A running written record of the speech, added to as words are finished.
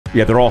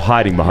Yeah, they're all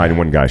hiding behind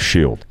one guy's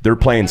shield. They're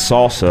playing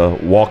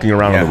salsa, walking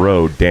around on the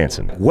road,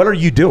 dancing. What are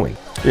you doing?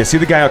 Yeah, see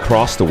the guy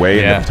across the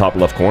way in the top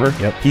left corner?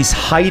 Yep. He's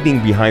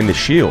hiding behind the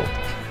shield.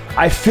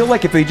 I feel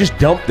like if they just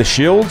dump the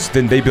shields,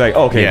 then they'd be like,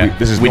 oh, okay,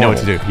 this is normal. Know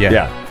what to do.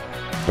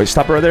 Yeah. Wait,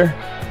 stop right there.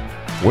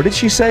 What did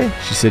she say?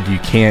 She said you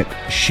can't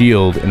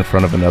shield in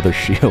front of another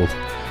shield.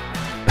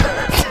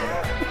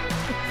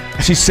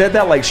 She said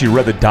that like she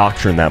read the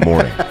doctrine that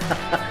morning.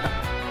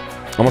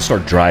 I'm going to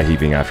start dry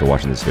heaving after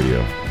watching this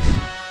video.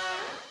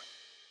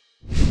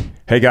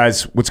 Hey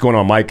guys, what's going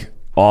on? Mike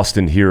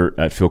Austin here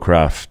at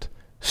Fieldcraft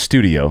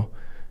Studio.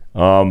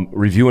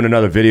 Reviewing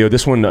another video.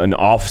 This one, an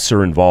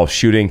officer-involved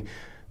shooting.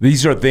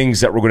 These are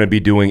things that we're going to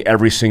be doing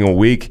every single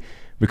week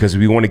because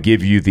we want to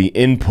give you the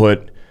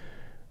input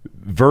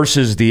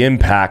versus the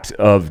impact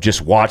of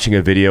just watching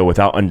a video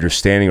without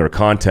understanding or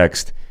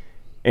context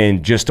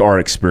and just our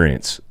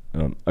experience.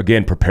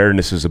 Again,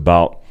 preparedness is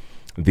about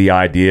the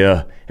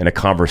idea and a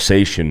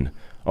conversation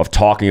of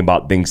talking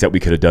about things that we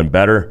could have done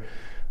better.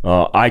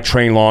 I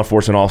train law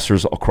enforcement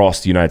officers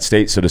across the United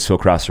States, so does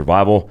Fieldcraft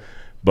Survival,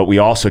 but we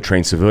also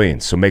train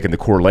civilians. So making the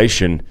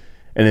correlation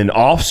in an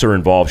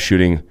officer-involved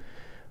shooting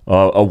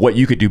of what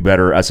you could do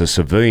better as a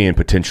civilian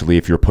potentially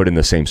if you're put in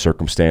the same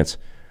circumstance.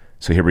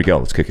 So here we go.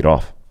 Let's kick it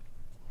off.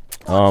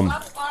 All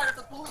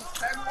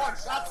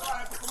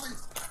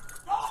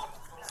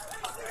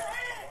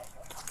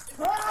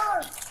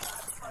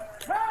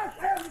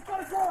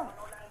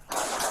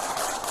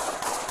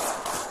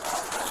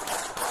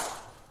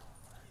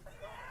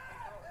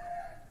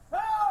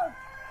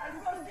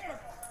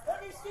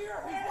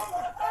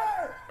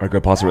right, go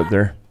pause it right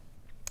there.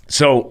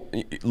 So,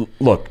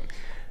 look,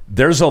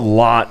 there's a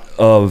lot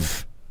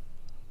of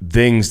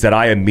things that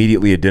I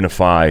immediately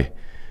identify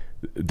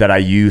that I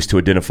use to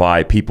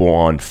identify people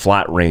on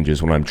flat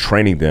ranges when I'm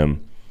training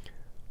them,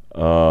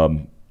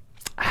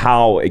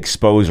 how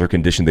exposed or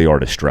conditioned they are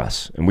to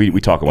stress. And we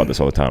talk about this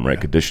all the time,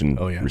 right? Conditioned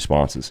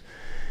responses.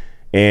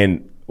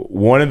 And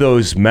one of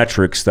those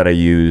metrics that I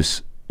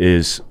use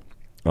is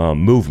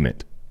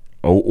movement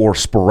or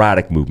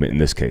sporadic movement in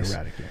this case.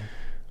 Sporadic,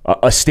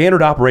 a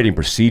standard operating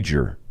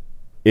procedure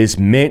is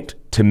meant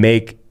to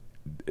make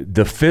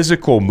the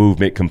physical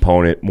movement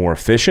component more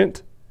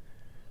efficient,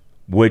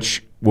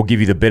 which will give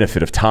you the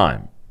benefit of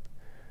time.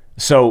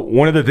 So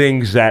one of the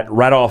things that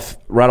right off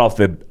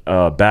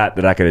the bat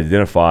that I can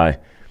identify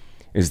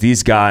is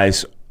these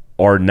guys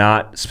are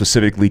not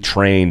specifically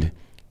trained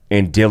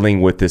in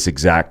dealing with this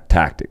exact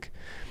tactic.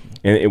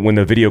 And when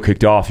the video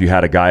kicked off, you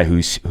had a guy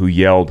who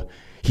yelled,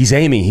 "He's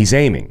aiming, he's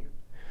aiming."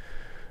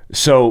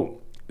 So,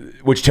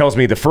 which tells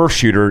me the first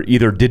shooter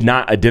either did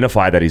not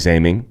identify that he's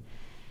aiming,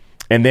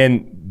 and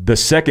then the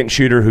second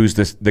shooter, who's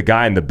the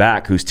guy in the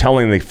back who's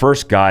telling the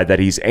first guy that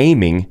he's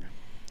aiming,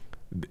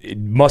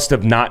 must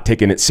have not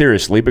taken it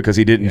seriously because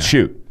he didn't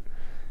shoot.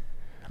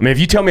 I mean, if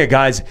you tell me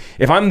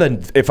if I'm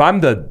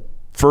the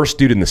first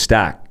dude in the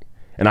stack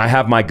and I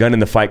have my gun in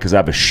the fight because I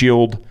have a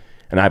shield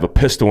and I have a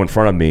pistol in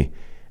front of me,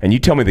 and you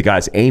tell me the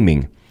guy's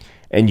aiming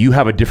and you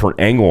have a different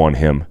angle on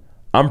him,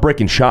 I'm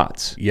breaking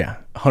shots. Yeah,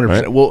 100%.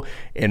 Right? Well,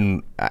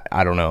 and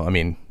I don't know. I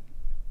mean,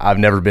 I've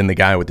never been the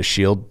guy with the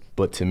shield,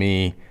 but to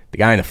me, the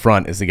guy in the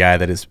front is the guy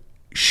that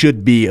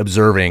should be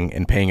observing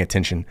and paying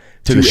attention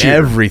to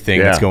everything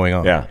that's going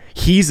on. Yeah.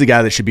 He's the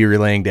guy that should be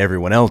relaying to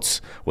everyone else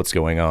what's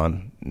going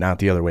on, not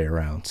the other way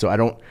around.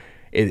 So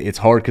it's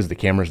hard because the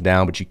camera's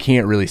down, but you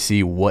can't really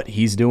see what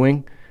he's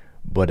doing.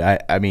 But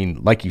I mean,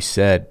 like you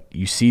said,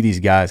 you see these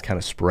guys kind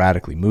of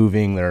sporadically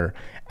moving. They're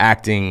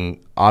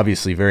acting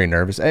obviously very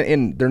nervous,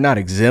 and they're not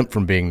exempt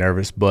from being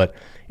nervous, but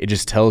it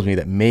just tells me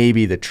that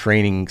maybe the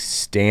training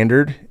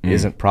standard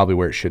isn't probably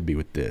where it should be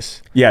with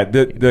this. Yeah,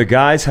 the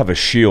guys have a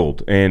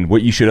shield, and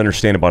what you should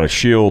understand about a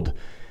shield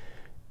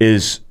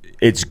is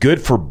it's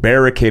good for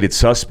barricaded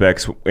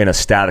suspects in a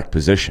static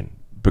position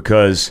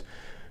because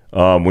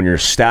when you're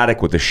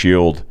static with a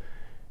shield,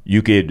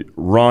 you could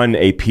run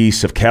a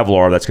piece of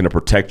Kevlar that's going to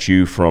protect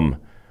you from,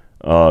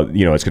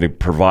 it's going to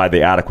provide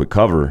the adequate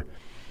cover,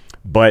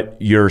 but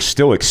you're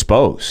still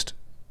exposed.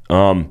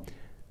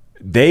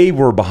 They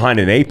were behind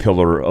an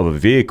A-pillar of a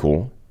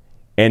vehicle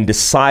and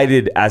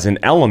decided as an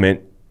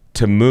element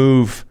to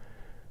move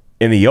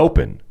in the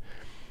open.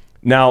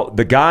 Now,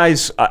 the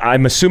guys,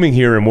 I'm assuming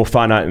here, and we'll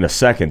find out in a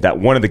second, that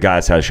one of the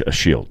guys has a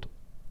shield.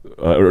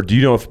 Or do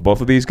you know if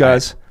both of these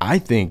guys? I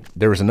think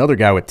there was another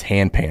guy with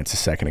tan pants a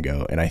second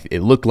ago, and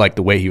it looked like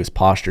the way he was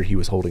postured, he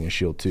was holding a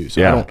shield too.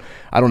 So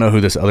I don't know who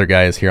this other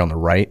guy is here on the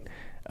right.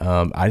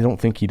 I don't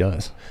think he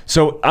does.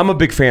 So I'm a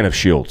big fan of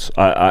shields.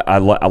 I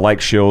like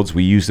shields.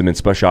 We use them in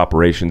special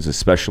operations,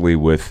 especially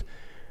with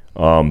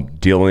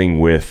dealing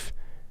with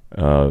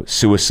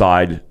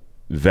suicide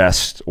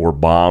vests or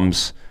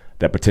bombs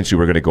that potentially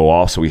were going to go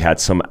off. So we had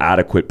some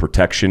adequate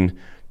protection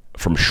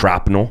from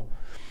shrapnel.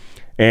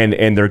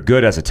 And they're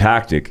good as a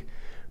tactic.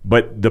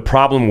 But the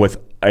problem with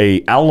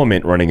a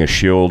element running a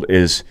shield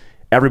is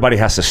everybody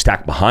has to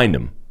stack behind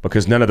them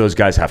because none of those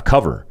guys have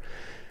cover.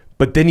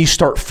 But then you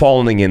start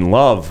falling in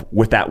love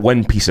with that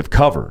one piece of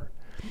cover.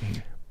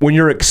 when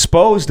you're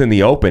exposed in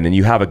the open and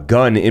you have a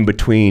gun in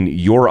between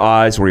your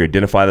eyes where you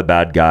identify the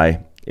bad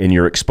guy in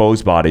your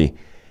exposed body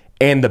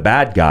and the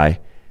bad guy,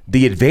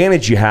 the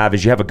advantage you have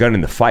is you have a gun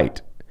in the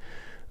fight.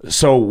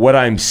 So what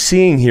I'm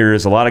seeing here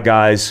is a lot of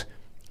guys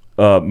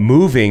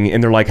moving,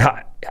 and they're like,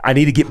 I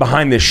need to get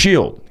behind this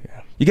shield.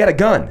 Yeah. You got a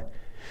gun.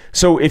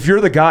 So if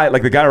you're the guy,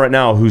 like the guy right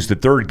now who's the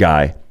third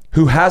guy,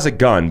 who has a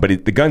gun,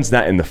 but the gun's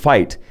not in the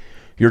fight,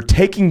 you're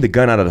taking the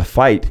gun out of the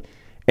fight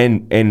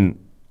and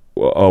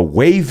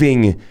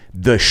waving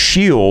the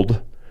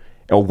shield,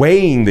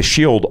 weighing the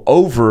shield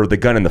over the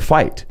gun in the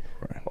fight.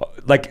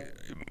 Right. Like,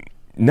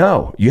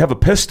 no, you have a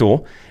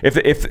pistol.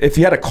 If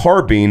you had a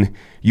carbine,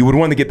 you would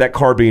want to get that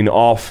carbine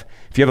off.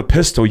 If you have a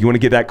pistol, you want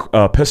to get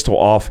that pistol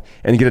off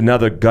and get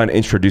another gun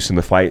introduced in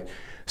the fight,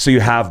 so you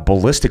have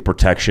ballistic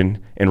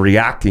protection and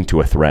reacting to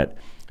a threat.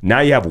 Now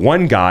you have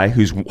one guy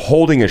who's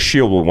holding a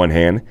shield with one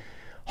hand,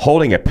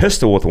 holding a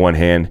pistol with one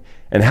hand,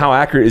 and how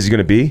accurate is he going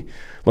to be?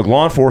 Look,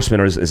 law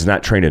enforcement is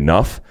not trained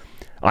enough.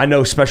 I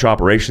know special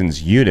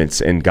operations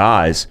units and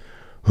guys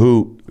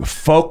who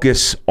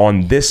focus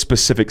on this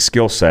specific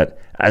skill set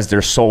as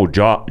their sole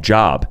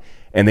job,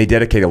 and they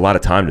dedicate a lot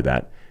of time to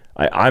that.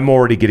 I'm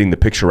already getting the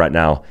picture right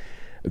now,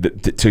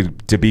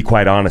 to be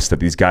quite honest, that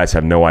these guys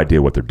have no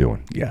idea what they're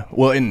doing. Yeah,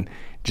 well, and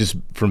just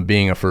from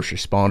being a first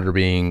responder,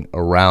 being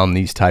around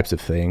these types of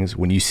things,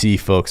 when you see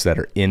folks that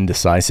are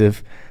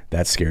indecisive,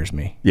 that scares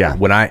me. Yeah.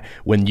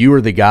 When you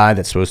are the guy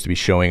that's supposed to be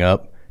showing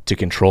up to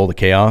control the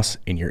chaos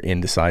and you're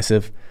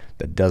indecisive,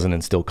 that doesn't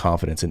instill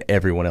confidence in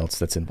everyone else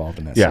that's involved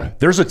in that scene.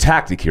 There's a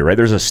tactic here, right?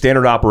 There's a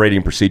standard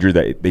operating procedure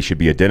that they should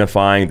be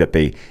identifying, that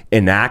they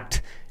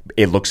enact.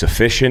 It looks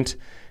efficient.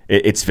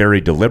 It's very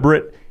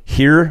deliberate.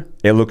 Here,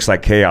 it looks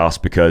like chaos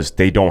because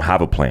they don't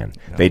have a plan.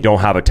 No. They don't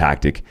have a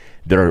tactic.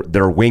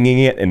 They're winging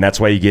it, and that's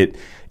why you get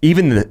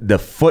even the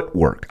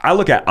footwork. I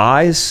look at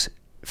eyes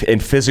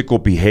and physical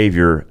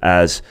behavior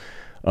as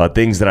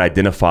things that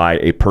identify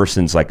a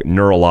person's like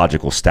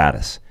neurological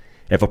status.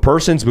 If a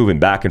person's moving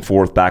back and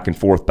forth, back and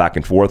forth, back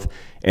and forth,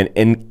 and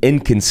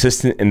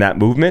inconsistent in that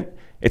movement,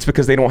 it's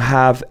because they don't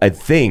have a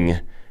thing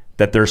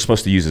that they're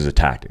supposed to use as a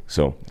tactic.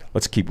 So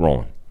let's keep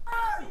rolling.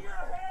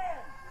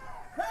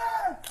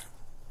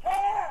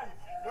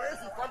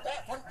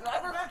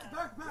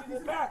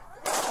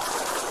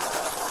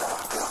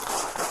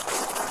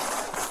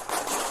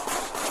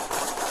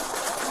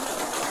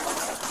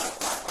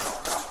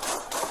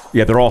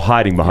 Yeah, they're all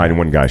hiding behind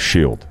one guy's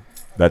shield.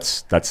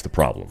 That's the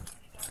problem.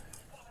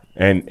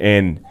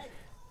 And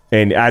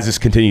as this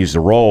continues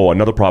to roll,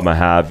 another problem I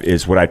have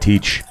is what I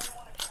teach.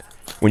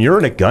 When you're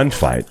in a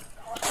gunfight,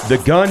 the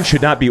gun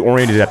should not be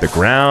oriented at the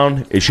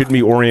ground. It shouldn't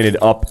be oriented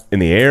up in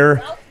the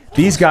air.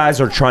 These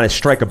guys are trying to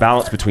strike a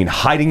balance between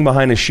hiding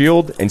behind a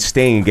shield and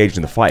staying engaged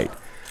in the fight.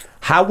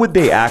 How would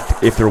they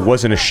act if there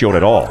wasn't a shield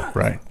at all?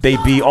 Right.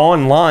 They'd be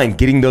online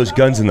getting those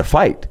guns in the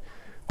fight.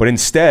 But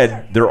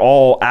instead, they're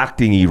all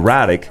acting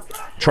erratic,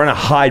 trying to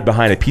hide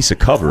behind a piece of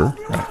cover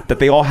that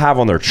they all have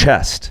on their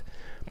chest.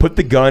 Put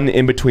the gun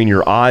in between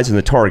your eyes and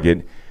the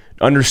target.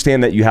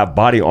 Understand that you have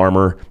body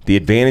armor. The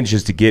advantage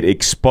is to get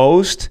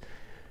exposed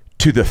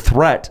to the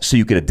threat so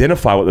you can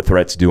identify what the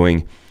threat's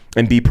doing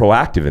and be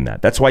proactive in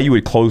that. That's why you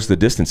would close the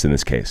distance in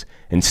this case.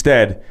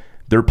 Instead,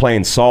 they're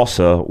playing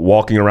salsa,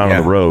 walking around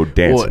on the road,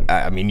 dancing.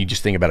 Well, I mean, you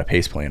just think about a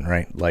pace plan,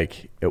 right?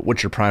 Like,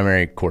 what's your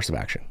primary course of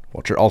action?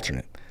 What's your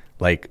alternate?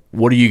 Like,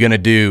 what are you going to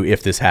do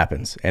if this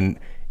happens? And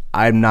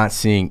I'm not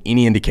seeing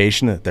any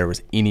indication that there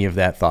was any of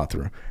that thought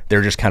through.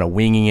 They're just kind of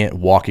winging it,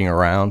 walking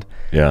around.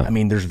 Yeah. I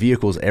mean, there's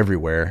vehicles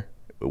everywhere,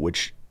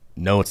 which,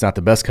 no, it's not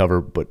the best cover,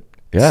 but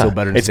it's still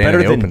better than it's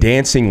better than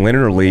dancing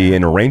linearly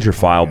in a Ranger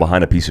file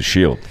behind a piece of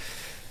shield.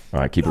 All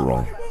right, keep it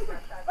rolling.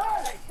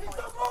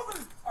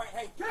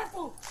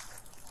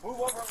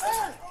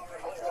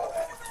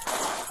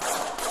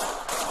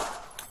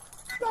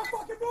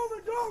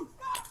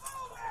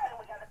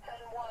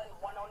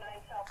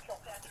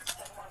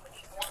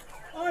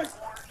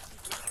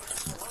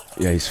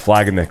 Yeah, he's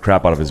flagging the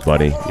crap out of his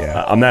buddy.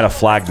 Yeah. I'm not a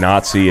flag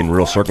Nazi in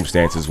real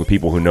circumstances with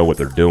people who know what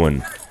they're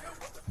doing,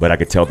 but I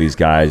could tell these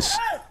guys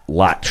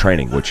lack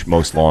training, which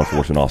most law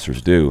enforcement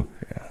officers do.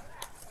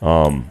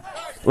 Yeah.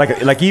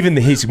 Like even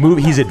he's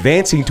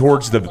advancing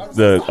towards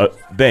the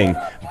thing,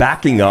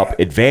 backing up,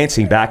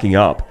 advancing, backing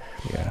up,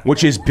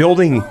 which is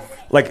building.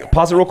 Like,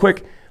 pause it real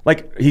quick.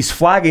 Like, he's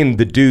flagging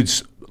the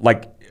dude's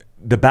like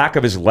the back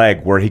of his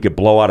leg where he could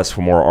blow out his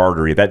femoral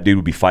artery. That dude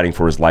would be fighting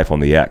for his life on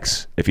the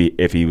X if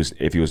he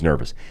was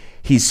nervous.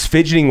 He's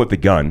fidgeting with the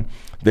gun.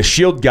 The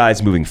shield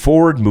guy's moving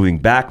forward, moving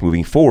back,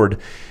 moving forward.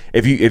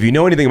 If you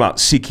know anything about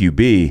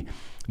CQB,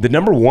 the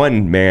number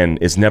one man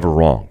is never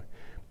wrong,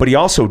 but he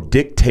also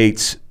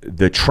dictates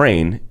the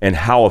train and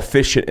how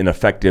efficient and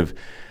effective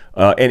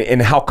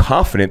and how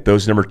confident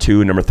those number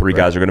two and number three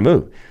guys are going to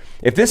move.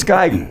 If this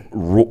guy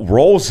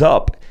rolls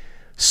up,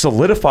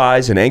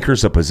 solidifies and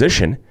anchors a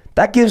position,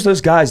 that gives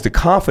those guys the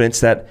confidence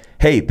that,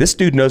 hey, this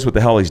dude knows what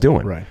the hell he's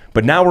doing. Right.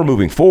 But now we're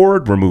moving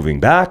forward, we're moving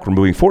back, we're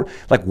moving forward.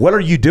 Like, what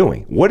are you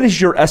doing? What is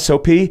your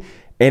SOP?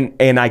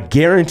 And I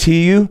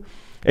guarantee you,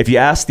 If you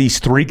ask these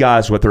 3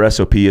 guys what their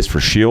SOP is for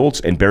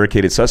shields and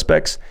barricaded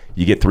suspects,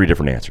 you get 3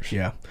 different answers.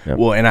 Yeah.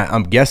 Well, and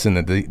I'm guessing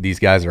that these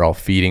guys are all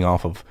feeding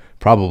off of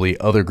probably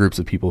other groups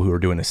of people who are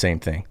doing the same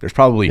thing. There's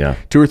probably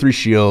 2 or 3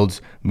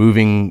 shields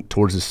moving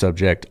towards the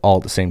subject all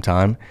at the same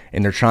time,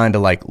 and they're trying to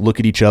like look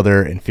at each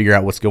other and figure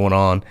out what's going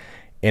on.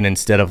 And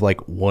instead of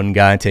like one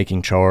guy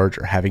taking charge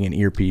or having an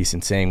earpiece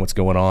and saying what's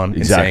going on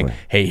and saying,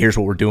 hey, here's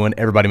what we're doing,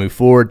 everybody move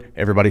forward,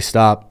 everybody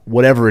stop,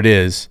 whatever it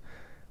is,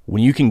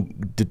 when you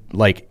can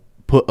like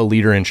put a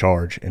leader in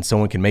charge and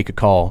someone can make a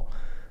call,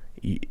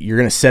 you're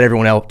going to set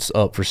everyone else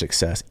up for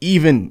success,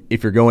 even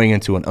if you're going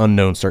into an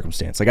unknown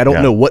circumstance. Like I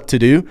don't know what to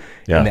do.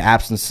 In the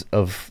absence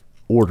of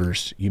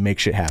orders, you make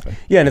shit happen.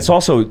 Yeah, and it's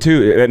also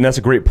too, and that's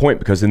a great point,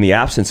 because in the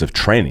absence of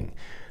training,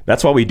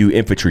 that's why we do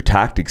infantry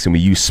tactics and we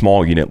use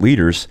small unit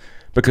leaders,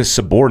 because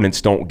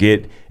subordinates don't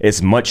get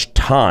as much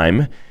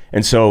time.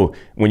 And so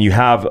when you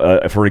have,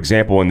 for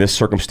example, in this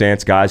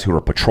circumstance, guys who are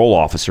patrol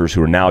officers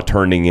who are now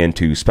turning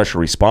into special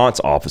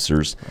response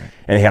officers,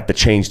 and they have to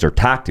change their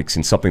tactics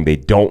in something they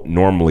don't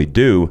normally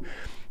do,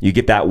 you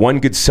get that one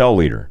good cell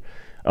leader.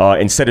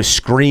 Instead of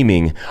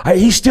screaming,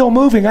 he's still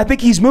moving, I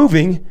think he's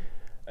moving,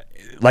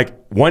 like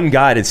one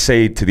guy to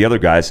say to the other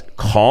guys,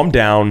 calm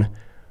down,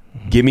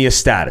 give me a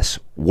status.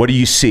 What do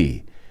you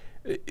see?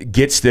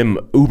 Gets them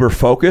uber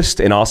focused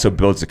and also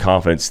builds the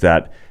confidence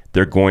that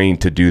they're going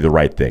to do the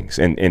right things.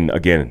 And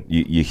again,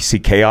 you see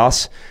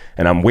chaos,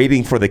 and I'm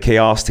waiting for the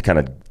chaos to kind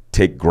of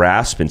take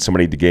grasp and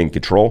somebody to gain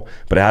control,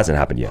 but it hasn't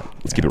happened yet.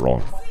 Let's keep it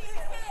rolling.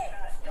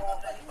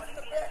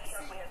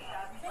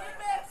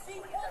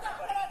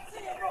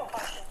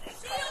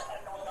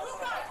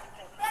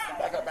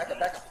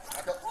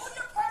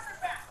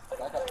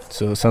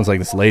 So it sounds like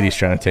this lady's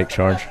trying to take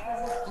charge,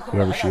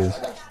 whoever she is.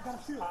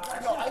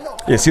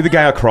 Yeah, see the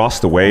guy across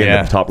the way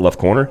in the top left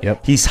corner?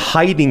 Yep. He's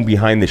hiding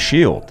behind the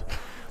shield.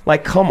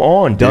 Like, come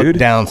on, dude. Ducked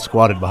down,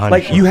 squatted behind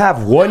like, the shield. you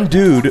have one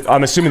dude,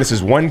 I'm assuming this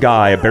is one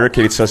guy, a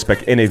barricaded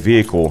suspect in a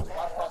vehicle,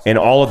 and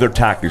all of their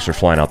tactics are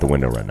flying out the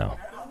window right now.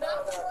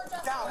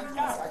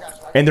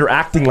 And they're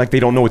acting like they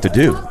don't know what to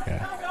do.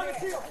 Yeah.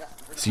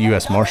 It's a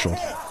U.S. Marshal.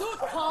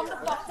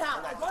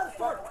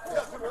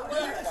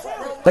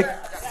 Like,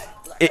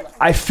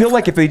 I feel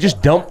like if they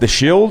just dump the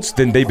shields,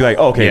 then they'd be like,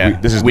 oh, okay,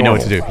 this is we know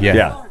normal. what to do.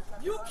 Yeah.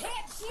 You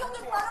can't shield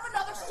in front of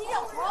another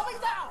shield. Probably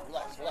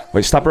down.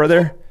 Wait, stop right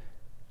there.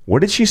 What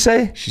did she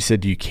say? She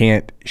said you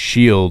can't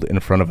shield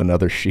in front of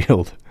another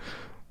shield.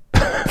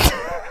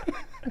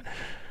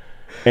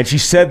 And she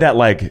said that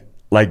like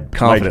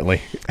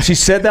confidently. She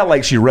said that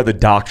like she read the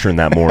doctrine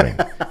that morning.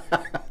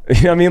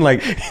 You know what I mean?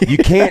 Like, you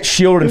can't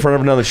shield in front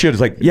of another shield.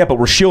 It's like, yeah, but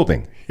we're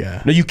shielding.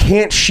 Yeah. No, you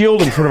can't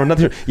shield in front of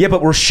another. Yeah,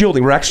 but we're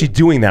shielding. We're actually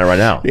doing that right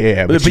now.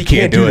 Yeah, but you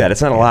can't do that.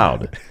 It's not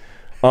allowed.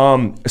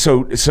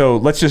 So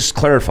let's just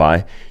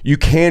clarify. You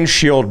can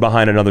shield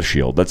behind another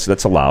shield.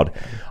 That's allowed.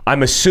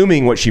 I'm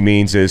assuming what she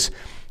means is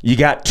you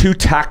got 2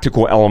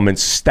 tactical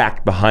elements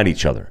stacked behind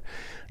each other.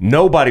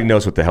 Nobody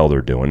knows what the hell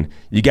they're doing.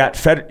 You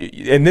got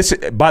and this,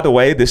 by the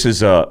way, this is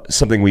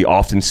something we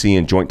often see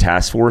in Joint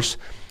Task Force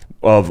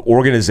of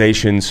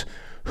organizations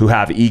who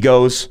have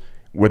egos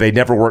where they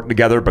never work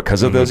together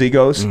because of those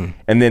egos,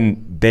 and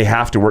then they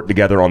have to work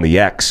together on the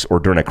X or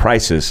during a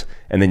crisis,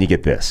 and then you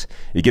get this.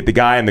 You get the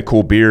guy in the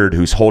cool beard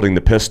who's holding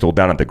the pistol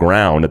down at the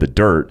ground, at the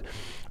dirt.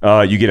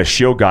 You get a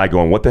shield guy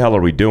going, what the hell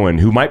are we doing,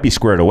 who might be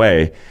squared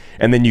away,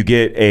 and then you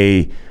get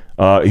a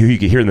who you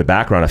can hear in the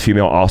background, a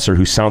female officer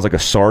who sounds like a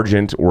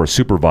sergeant or a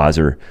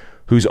supervisor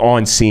who's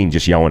on scene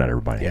just yelling at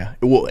everybody. Yeah.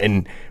 Well,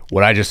 and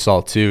what I just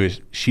saw too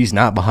is she's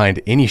not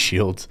behind any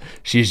shields.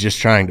 She's just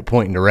trying to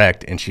point and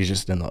direct, and she's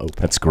just in the open.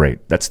 That's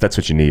great. That's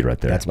what you need right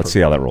there. Let's see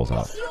how that rolls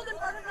out. Shield in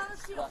front of another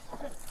shield.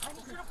 I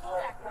need you to pull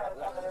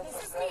back.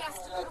 This is me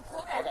asking you to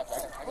pull back.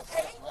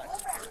 Okay?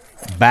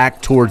 Pull back.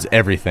 Back towards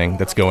everything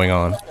that's going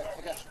on.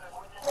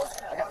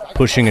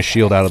 Pushing a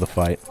shield out of the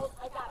fight.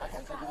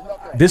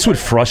 This would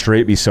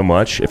frustrate me so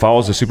much. If I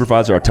was a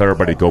supervisor, I'd tell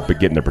everybody to go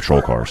get in their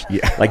patrol cars.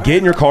 Yeah. Like, get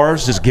in your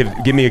cars, just give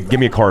me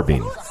a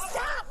carbine.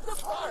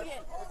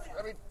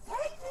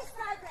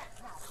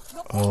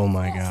 Oh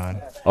my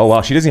God. Oh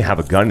wow, she doesn't even have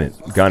a gun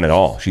at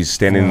all. She's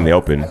standing in the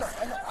open.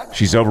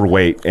 She's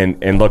overweight.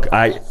 And look,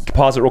 I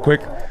pause it real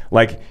quick.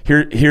 Like,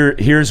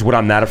 here's what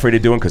I'm not afraid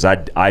of doing, because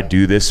I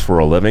do this for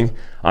a living.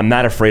 I'm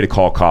not afraid to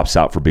call cops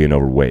out for being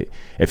overweight.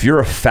 If you're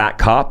a fat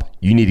cop,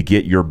 you need to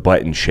get your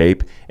butt in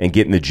shape and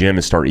get in the gym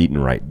and start eating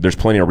right. There's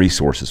plenty of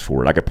resources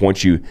for it. I could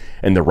point you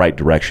in the right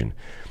direction.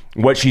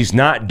 What she's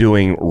not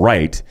doing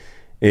right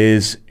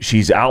is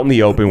she's out in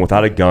the open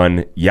without a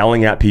gun,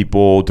 yelling at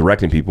people,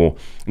 directing people.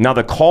 Now,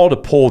 the call to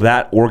pull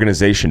that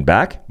organization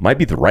back might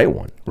be the right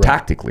one,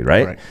 tactically,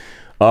 right?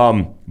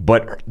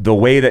 But the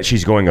way that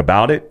she's going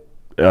about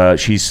it,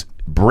 she's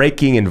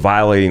breaking and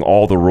violating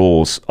all the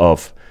rules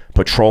of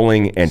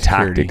patrolling and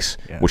tactics,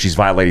 which she's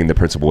violating the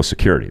principle of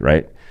security,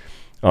 right?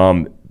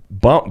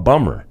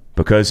 Bummer,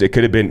 because it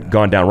could have been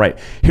gone down right.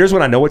 Here's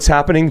what I know what's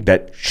happening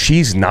that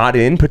she's not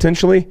in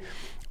potentially.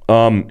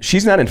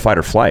 She's not in fight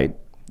or flight.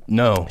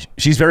 No.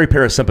 She's very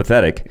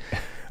parasympathetic.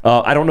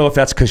 I don't know if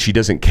that's because she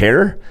doesn't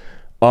care,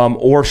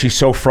 or she's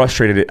so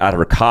frustrated out of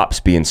her cops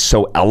being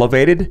so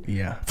elevated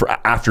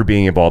after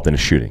being involved in a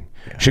shooting.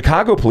 Yeah.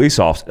 Chicago police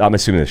officers, I'm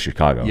assuming it's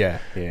Chicago.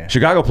 Yeah.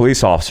 Chicago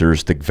police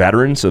officers, the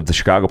veterans of the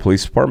Chicago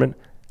Police Department,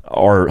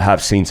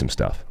 have seen some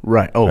stuff.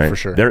 Right. Oh, right? For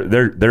sure.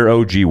 They're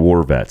OG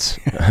war vets.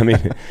 I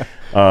mean,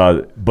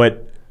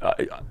 but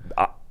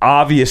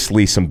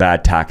obviously some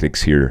bad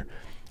tactics here,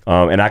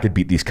 and I could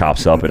beat these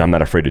cops up, and I'm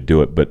not afraid to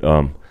do it. But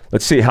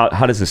let's see how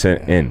does this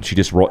end? She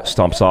just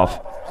stomps off.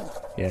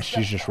 Yeah,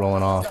 she's just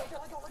rolling off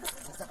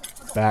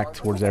back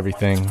towards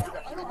everything.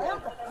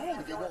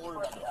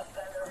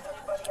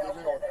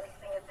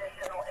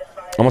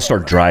 I'm gonna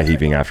start dry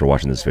heaving after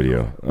watching this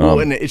video. Well,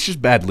 and it's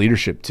just bad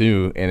leadership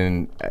too.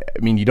 And I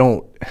mean, you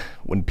don't.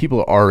 When people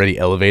are already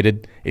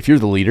elevated, if you're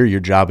the leader, your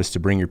job is to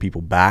bring your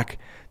people back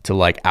to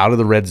like out of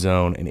the red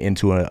zone and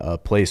into a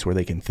place where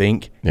they can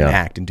think and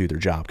act and do their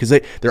job, because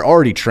they're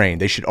already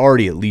trained. They should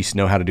already at least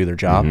know how to do their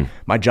job.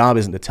 My job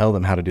isn't to tell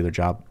them how to do their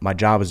job. My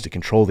job is to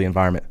control the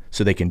environment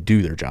so they can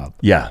do their job.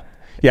 Yeah.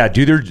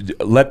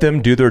 Let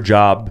them do their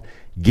job.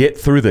 Get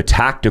through the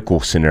tactical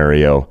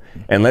scenario,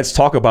 and let's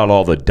talk about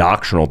all the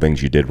doctrinal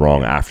things you did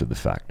wrong after the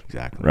fact.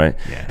 Exactly. Right?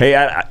 Yeah.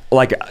 Hey,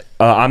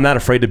 I'm not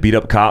afraid to beat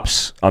up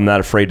cops. I'm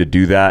not afraid to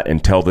do that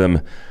and tell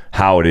them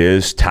how it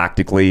is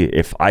tactically.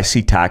 If I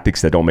see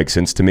tactics that don't make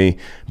sense to me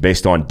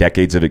based on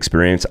decades of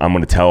experience, I'm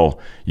going to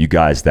tell you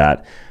guys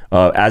that.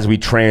 As we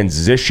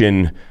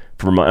transition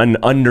from an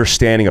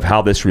understanding of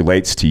how this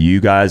relates to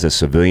you guys as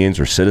civilians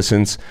or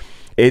citizens,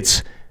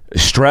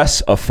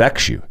 stress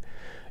affects you.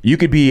 You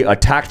could be a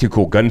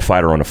tactical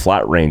gunfighter on a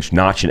flat range,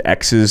 notching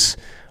X's,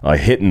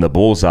 hitting the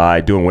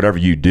bullseye, doing whatever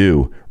you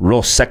do,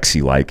 real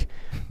sexy like.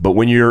 But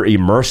when you're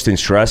immersed in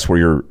stress where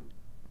you're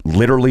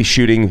literally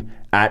shooting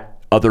at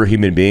other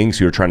human beings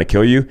who are trying to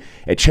kill you,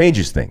 it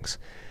changes things.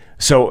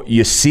 So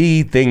you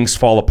see things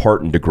fall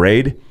apart and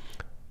degrade.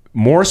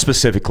 More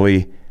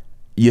specifically,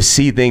 you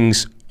see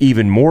things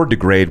even more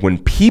degrade when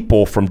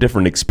people from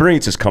different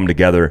experiences come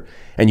together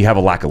and you have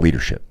a lack of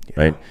leadership,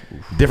 right?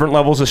 Different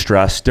levels of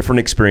stress, different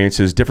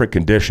experiences, different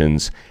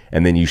conditions,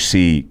 and then you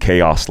see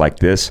chaos like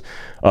this.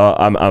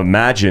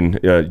 Imagine,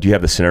 do you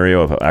have the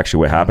scenario of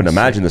actually what happened?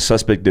 Imagine the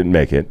suspect didn't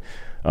make it.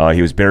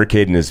 He was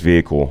barricading his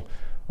vehicle,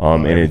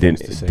 and it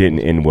didn't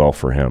end well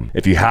for him.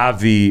 If you have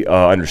the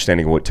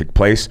understanding of what took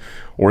place,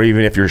 or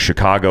even if you're a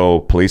Chicago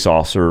police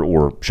officer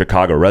or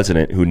Chicago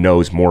resident who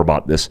knows more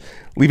about this,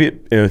 leave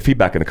it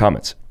feedback in the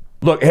comments.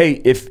 Look,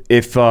 hey,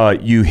 if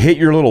you hit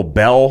your little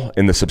bell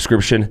in the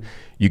subscription,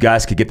 you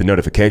guys could get the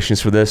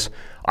notifications for this.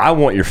 I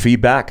want your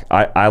feedback.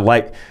 I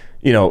like,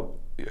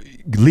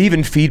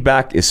 leaving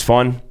feedback is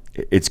fun.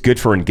 It's good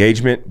for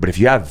engagement. But if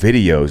you have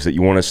videos that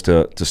you want us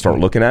to start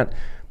looking at,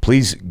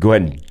 please go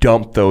ahead and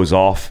dump those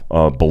off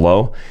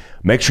below.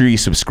 Make sure you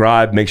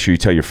subscribe. Make sure you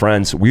tell your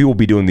friends. We will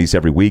be doing these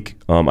every week.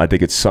 I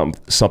think it's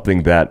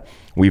something that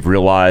we've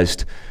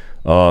realized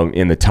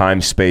in the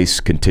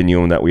time-space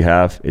continuum that we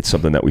have. It's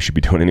something that we should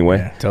be doing anyway.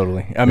 Yeah,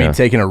 totally. I mean,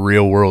 taking a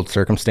real-world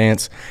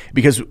circumstance,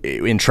 because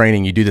in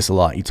training you do this a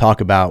lot.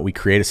 We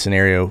create a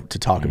scenario to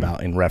talk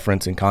about in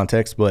reference and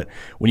context, but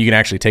when you can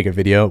actually take a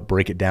video,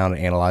 break it down,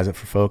 and analyze it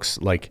for folks,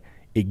 like,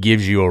 it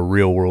gives you a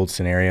real-world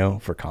scenario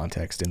for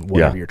context and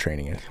whatever you're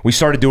training in. We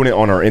started doing it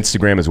on our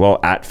Instagram as well,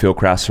 at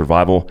Fieldcraft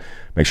Survival.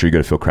 Make sure you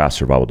go to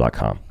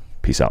fieldcraftsurvival.com.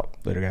 Peace out.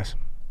 Later, guys.